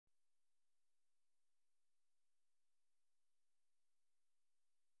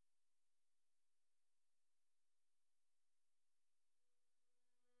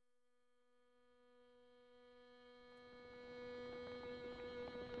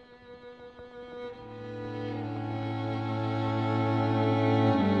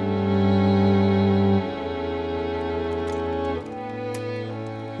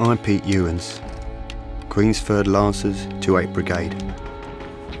I'm Pete Ewens, Queen's 3rd Lancers, 28th Brigade.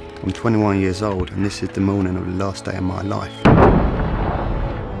 I'm 21 years old and this is the morning of the last day of my life.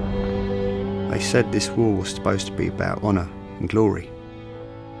 They said this war was supposed to be about honour and glory,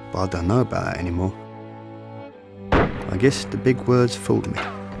 but I don't know about that anymore. I guess the big words fooled me.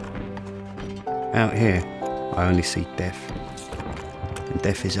 Out here, I only see death, and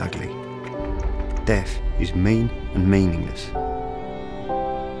death is ugly. Death is mean and meaningless.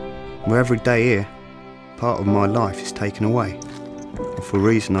 Where every day here, part of my life is taken away, and for a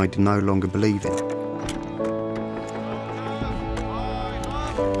reason I do no longer believe in.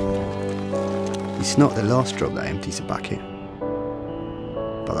 It's not the last drop that empties the bucket,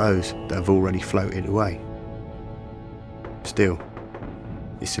 but those that have already floated away. Still,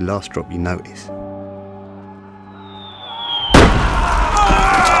 it's the last drop you notice.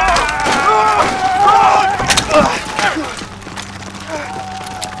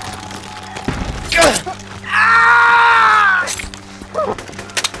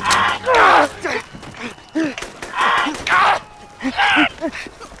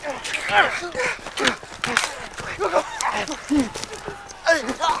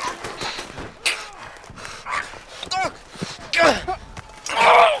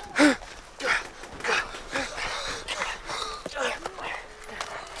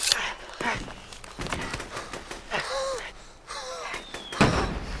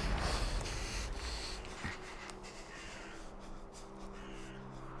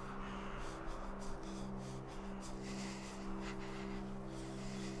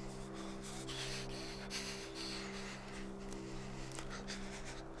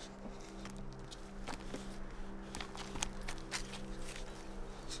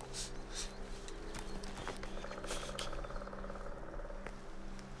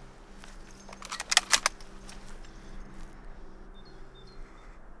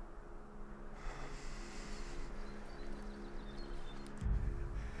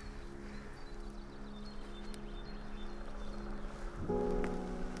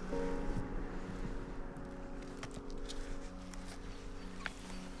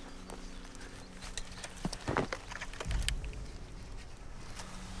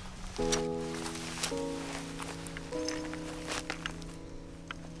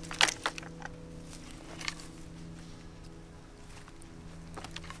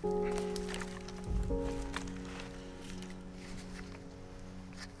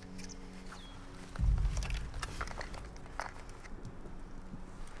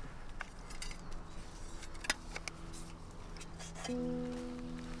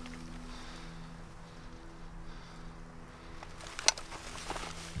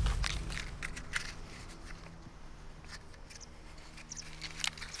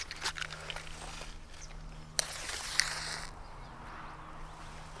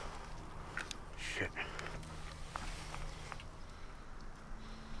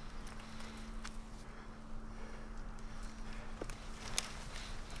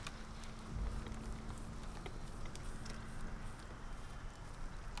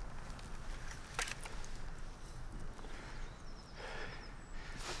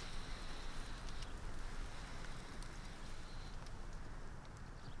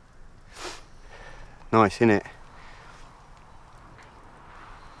 Nice, innit?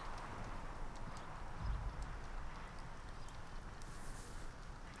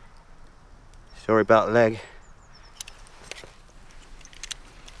 Sorry about the leg.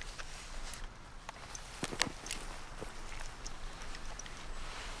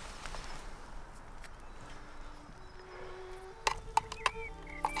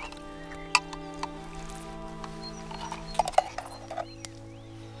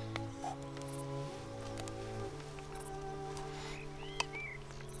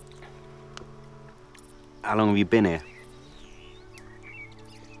 How long have you been here?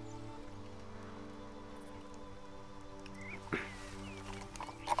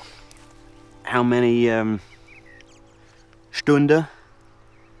 How many Stunden?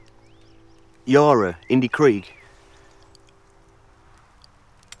 Jahre in die Krieg?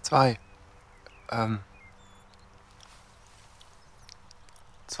 2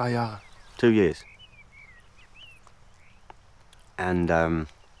 Jahre. 2 years. And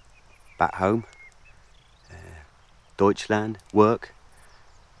back home? Deutschland, work,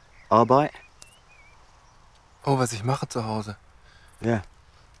 Arbeit? Oh, was ich mache zu Hause. Ja.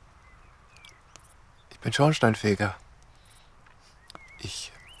 Ich bin Schornsteinfeger.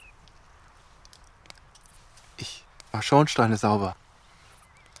 Ich mache Schornsteine sauber.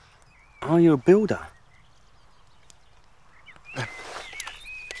 Oh, you're a builder.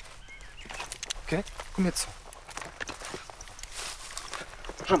 Okay, komm jetzt.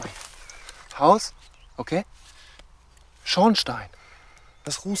 Haus, okay? Schornstein. Da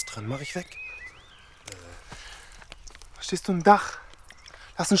ist Ruß drin, mach ich weg. Stehst du im Dach?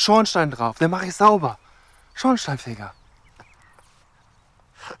 Da ist ein Schornstein drauf, den mache ich sauber. Schornsteinfeger.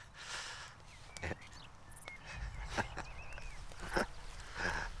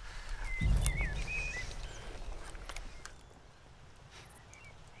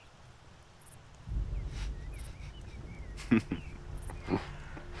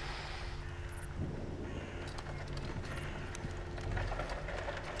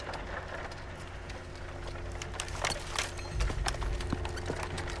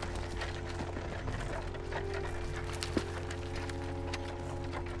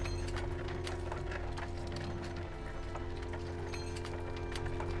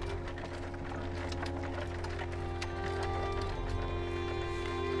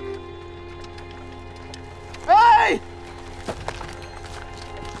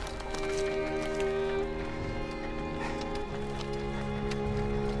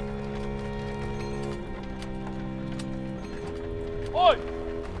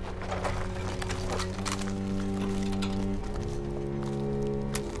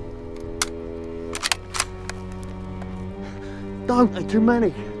 Don't, there's too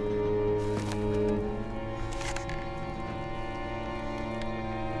many.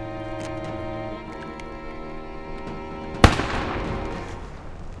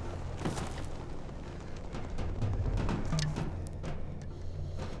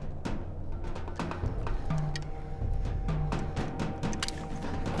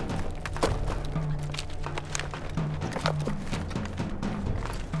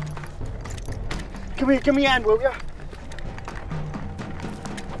 Come here, give me a hand, will you?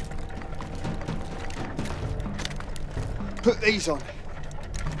 Put these on.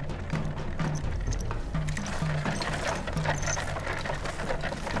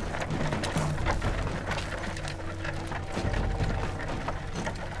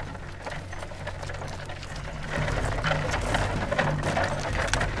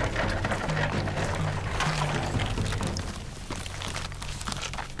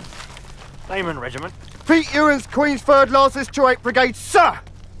 Damon Regiment. Pete Ewan's Queen's 3rd Lancers 2-8 Brigade, sir!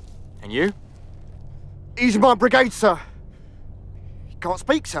 And you? He's my brigade, sir. He can't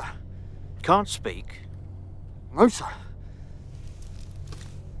speak, sir. Can't speak? No, sir.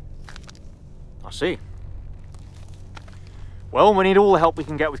 I see. Well, we need all the help we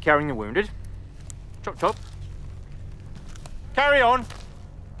can get with carrying the wounded. Chop chop. Carry on.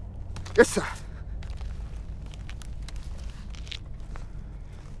 Yes, sir.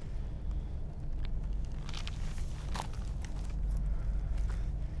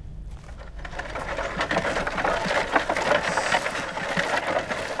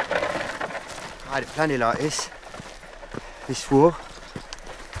 I had it plenty like this war.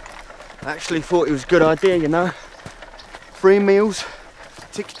 I actually thought it was a good idea, you know. 3 meals,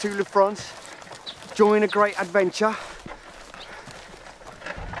 ticket to La France, join a great adventure.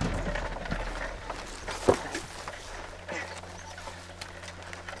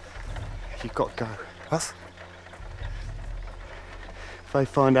 You've got to go. Was? If they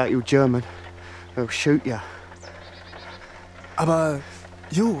find out you're German, they'll shoot you. Aber,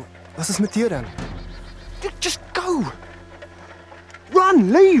 Jo, was ist mit dir denn? Just go!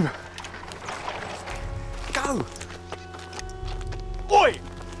 Run! Leave! Go! Oi!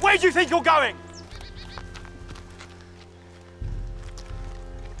 Where do you think you're going?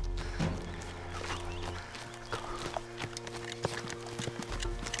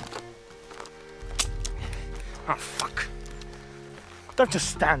 Oh, fuck. Don't just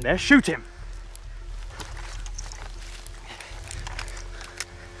stand there, shoot him.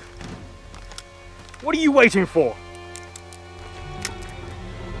 What are you waiting for?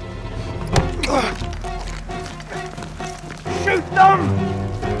 Shoot them!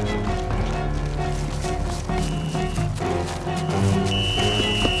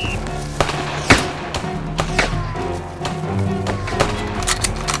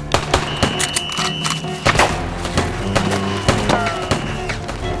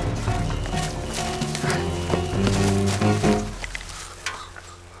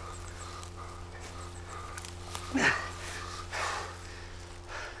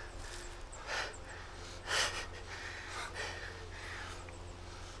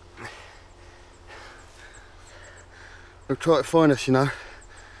 They'll try to find us, you know.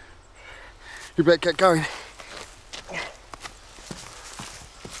 You better get going.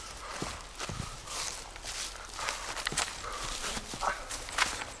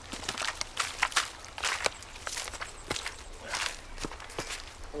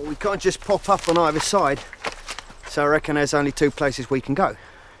 Well, we can't just pop up on either side, so I reckon there's only 2 places we can go.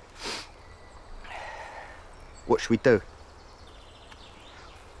 What should we do?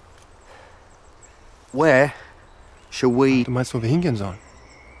 Where shall we... Du meinst, wo wir hingehen sollen?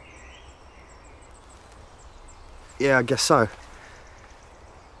 Yeah, I guess so.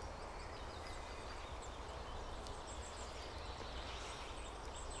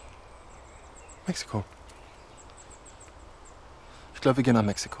 Mexiko. Ich glaube, wir gehen nach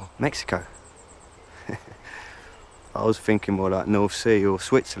Mexiko. Mexico? I was thinking more like North Sea or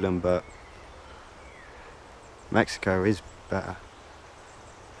Switzerland, but Mexico is better.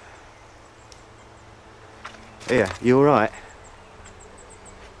 Yeah, you alright?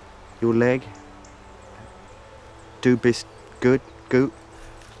 Your leg? Do bis good, goot?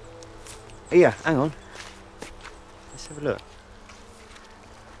 Yeah, hang on. Let's have a look.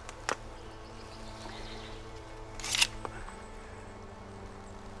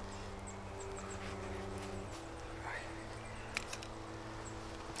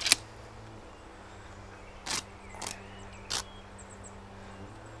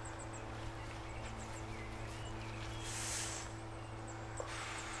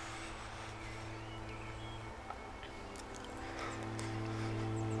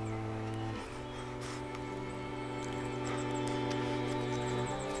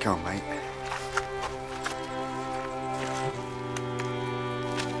 Come on, mate.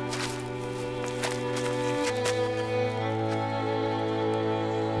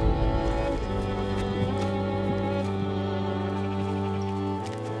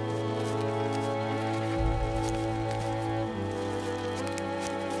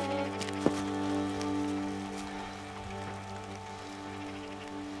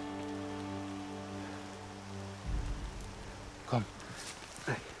 Komm.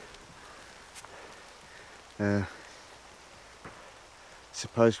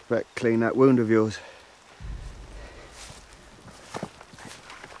 Suppose we better clean that wound of yours.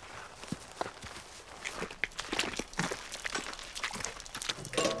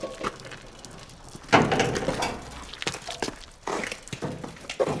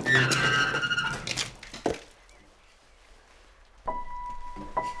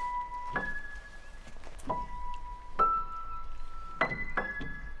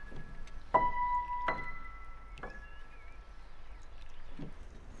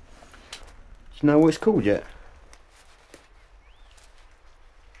 Do you know what it's called yet?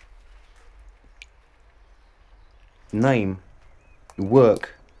 Name, your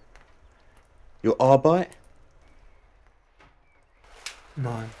work, your Arbeit?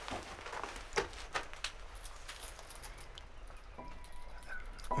 Nein.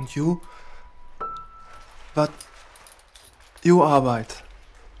 Und you? What? You Arbeit.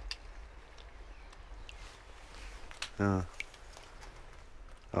 Oh.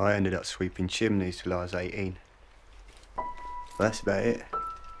 I ended up sweeping chimneys till I was 18. But that's about it.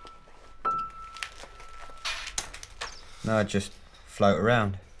 No, I just float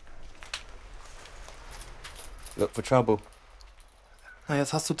around. Look for trouble. Na,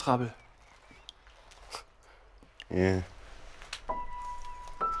 jetzt hast du Trouble. Yeah.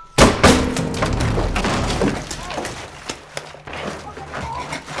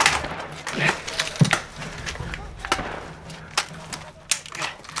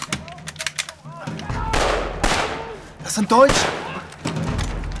 Das sind Deutsche.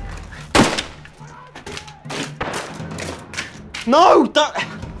 No! Don't...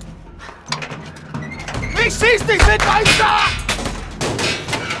 Ich schieß dich mit, Meister!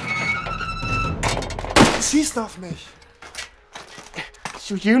 Du schießt auf mich. It's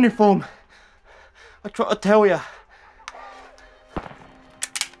your uniform. I tried to tell you.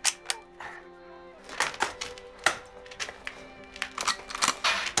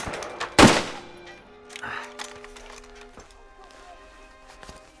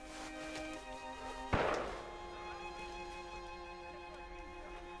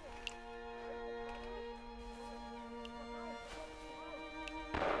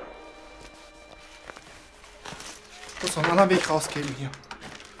 Muss noch einen anderen Weg rausgeben hier.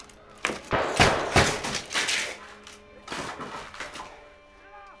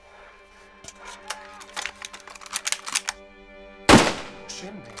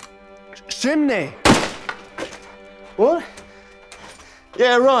 Chimney! What?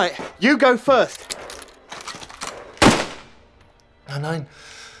 Yeah, right. You go first. Nein.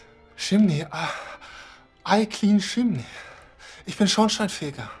 Chimney. I clean Chimney. Ich bin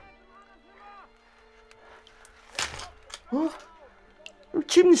Schornsteinfeger. What? You're a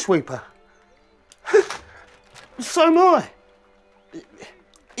chimney sweeper. So am I.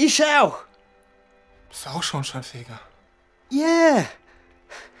 Ich auch. Bist du auch Schornsteinfeger? Yeah.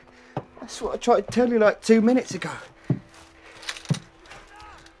 That's what I tried to tell you like 2 minutes ago.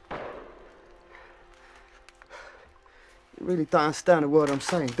 really don't understand a word I'm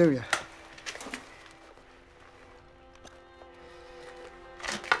saying, do you?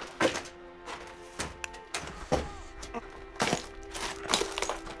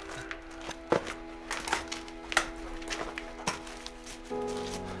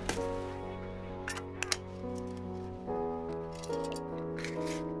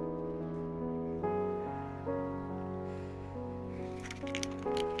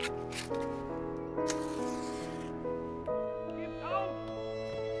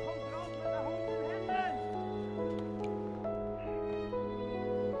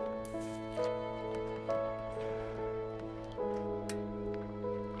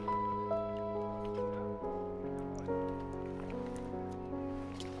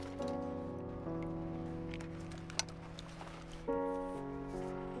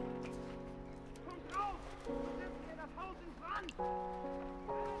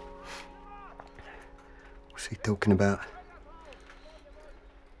 What's he talking about?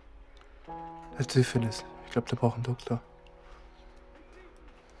 Er hat Syphilis. Ich glaube, der braucht einen Doktor.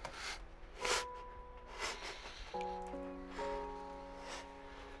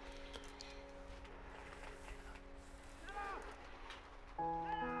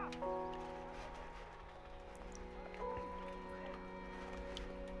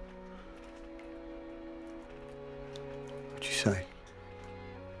 What'd you say?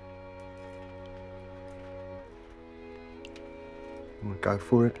 You want to go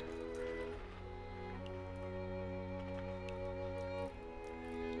for it?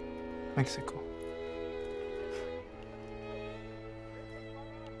 Mexiko.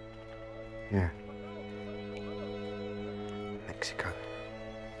 Yeah.